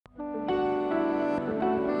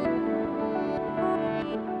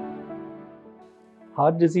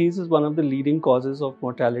Heart disease is one of the leading causes of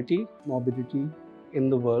mortality, morbidity in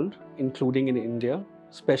the world, including in India,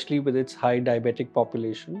 especially with its high diabetic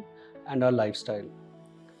population and our lifestyle.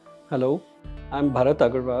 Hello, I'm Bharat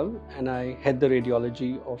Aggarwal and I head the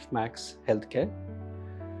radiology of Max Healthcare.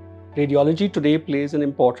 Radiology today plays an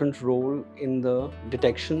important role in the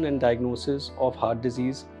detection and diagnosis of heart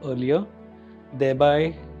disease earlier,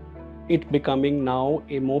 thereby it becoming now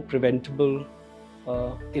a more preventable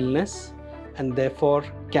illness and therefore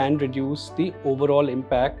can reduce the overall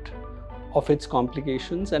impact of its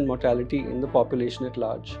complications and mortality in the population at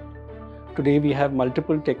large. Today we have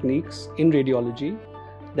multiple techniques in radiology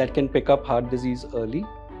that can pick up heart disease early.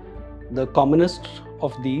 The commonest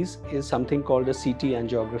of these is something called a CT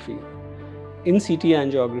angiography. In CT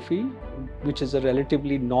angiography, which is a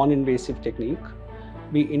relatively non-invasive technique,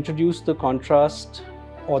 we introduce the contrast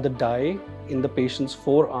or the dye in the patient's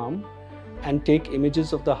forearm and take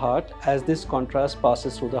images of the heart as this contrast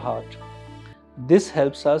passes through the heart. This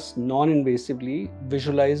helps us non-invasively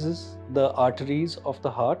visualizes the arteries of the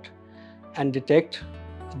heart and detect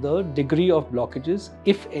the degree of blockages,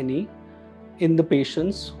 if any, in the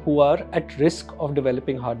patients who are at risk of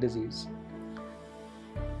developing heart disease.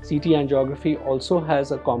 CT angiography also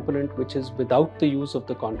has a component which is without the use of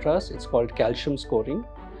the contrast. It's called calcium scoring,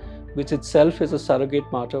 which itself is a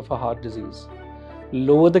surrogate marker for heart disease.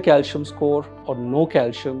 Lower the calcium score or no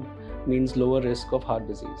calcium means lower risk of heart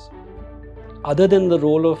disease. Other than the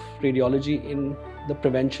role of radiology in the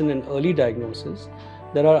prevention and early diagnosis,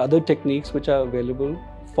 there are other techniques which are available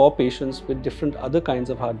for patients with different other kinds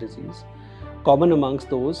of heart disease. Common amongst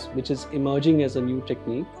those, which is emerging as a new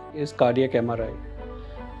technique, is cardiac MRI.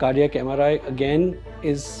 Cardiac MRI again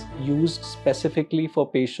is used specifically for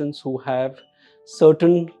patients who have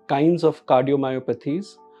certain kinds of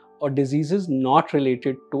cardiomyopathies or diseases not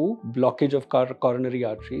related to blockage of coronary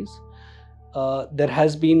arteries. There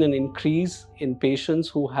has been an increase in patients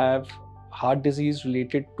who have heart disease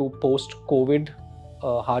related to post-COVID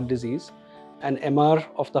heart disease, and MR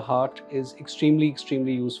of the heart is extremely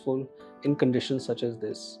useful in conditions such as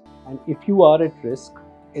this. And if you are at risk,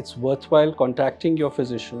 it's worthwhile contacting your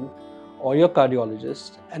physician or your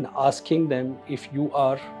cardiologist and asking them if you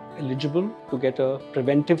are eligible to get a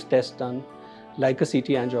preventive test done like a CT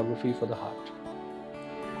angiography for the heart.